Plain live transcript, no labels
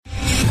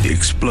The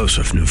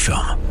explosive new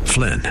film,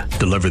 Flynn,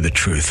 Deliver the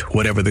Truth,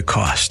 Whatever the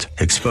Cost,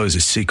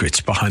 exposes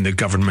secrets behind the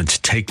government's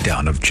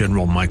takedown of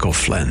General Michael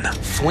Flynn.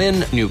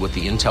 Flynn knew what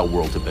the intel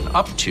world had been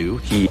up to.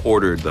 He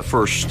ordered the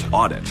first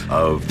audit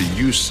of the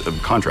use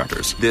of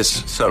contractors.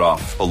 This set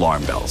off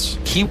alarm bells.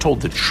 He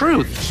told the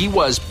truth. He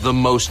was the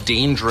most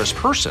dangerous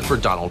person for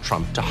Donald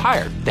Trump to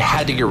hire. They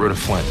had to get rid of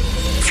Flynn.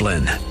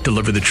 Flynn,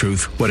 Deliver the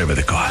Truth, Whatever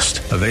the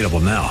Cost. Available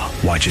now.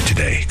 Watch it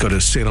today. Go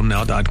to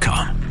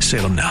salemnow.com.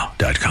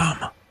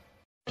 salemnow.com.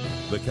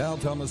 The Cal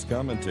Thomas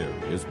Commentary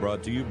is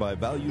brought to you by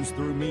Values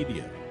Through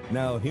Media.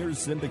 Now, here's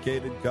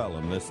syndicated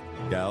columnist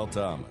Cal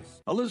Thomas.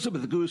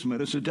 Elizabeth Guzman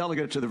is a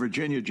delegate to the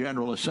Virginia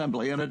General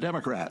Assembly and a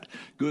Democrat.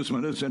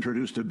 Guzman has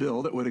introduced a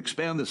bill that would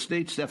expand the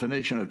state's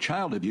definition of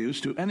child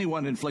abuse to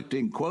anyone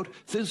inflicting, quote,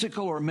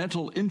 physical or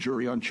mental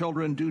injury on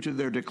children due to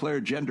their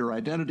declared gender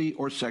identity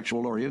or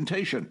sexual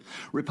orientation.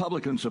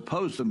 Republicans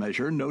oppose the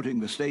measure, noting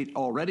the state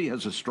already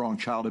has a strong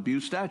child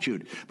abuse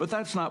statute. But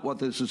that's not what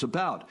this is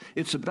about.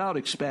 It's about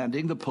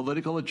expanding the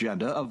political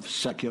agenda of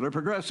secular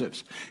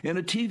progressives. In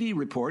a TV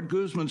report,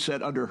 Guzman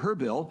said under her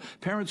bill,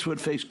 parents would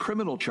face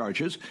criminal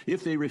charges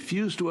if they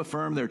refuse to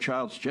affirm their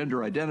child's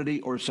gender identity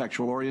or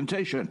sexual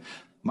orientation.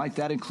 Might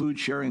that include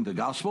sharing the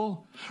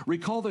gospel?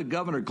 Recall that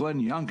Governor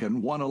Glenn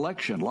Youngkin won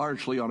election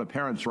largely on a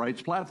parents'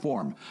 rights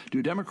platform.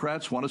 Do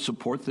Democrats want to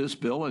support this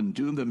bill and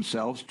doom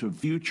themselves to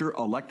future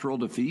electoral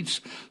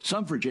defeats?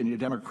 Some Virginia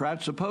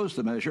Democrats oppose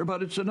the measure,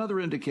 but it's another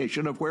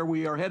indication of where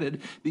we are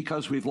headed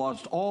because we've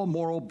lost all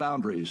moral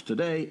boundaries.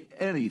 Today,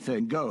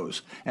 anything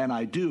goes, and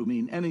I do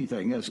mean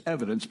anything, as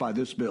evidenced by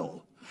this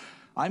bill.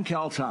 I'm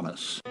Cal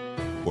Thomas.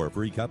 For a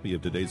free copy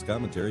of today's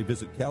commentary,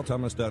 visit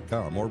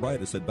calthomas.com or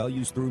write us at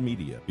Values Through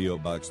Media, P.O.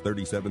 Box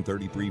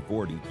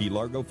 373340, Key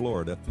Largo,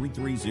 Florida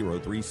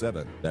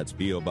 33037. That's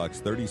P.O. Box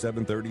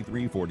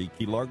 373340,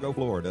 Key Largo,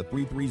 Florida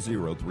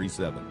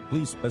 33037.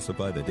 Please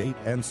specify the date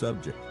and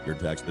subject. Your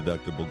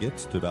tax-deductible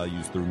gifts to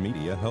Values Through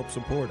Media help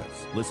support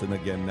us. Listen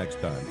again next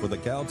time for the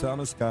Cal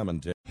Thomas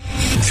Commentary.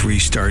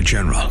 Three-star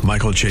General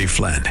Michael J.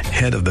 Flynn,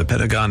 head of the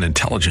Pentagon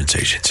Intelligence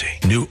Agency,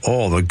 knew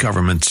all the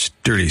government's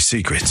dirty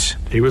secrets.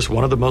 He was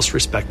one of the most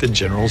respected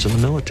generals in the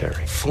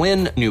military.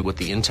 Flynn knew what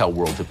the intel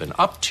world had been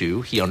up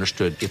to. He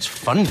understood its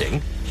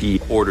funding. He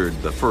ordered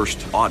the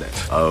first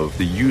audit of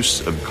the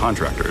use of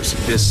contractors.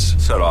 This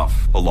set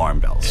off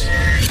alarm bells.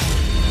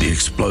 The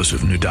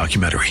explosive new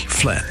documentary,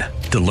 Flynn,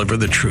 Deliver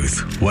the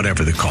Truth,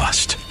 Whatever the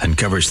Cost,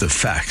 uncovers the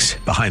facts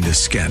behind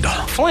this scandal.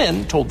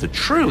 Flynn told the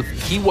truth.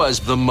 He was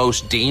the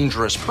most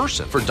dangerous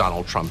person for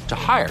Donald Trump to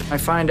hire. I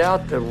find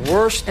out the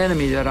worst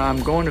enemy that I'm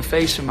going to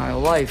face in my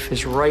life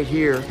is right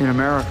here in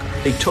America.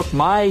 They took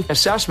my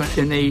assessment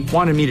and they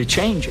wanted me to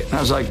change it. And I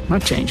was like, I'm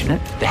not changing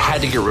it. They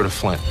had to get rid of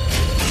Flynn.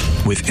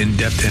 With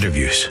in-depth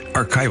interviews,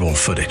 archival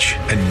footage,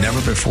 and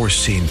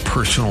never-before-seen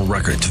personal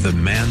records of the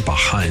man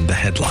behind the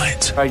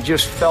headlines. I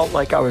just felt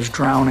like I was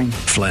drowning.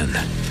 Flynn,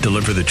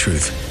 Deliver the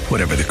Truth,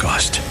 Whatever the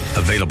Cost.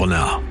 Available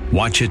now.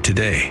 Watch it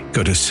today.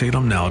 Go to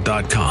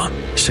salemnow.com.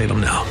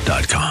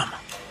 salemnow.com.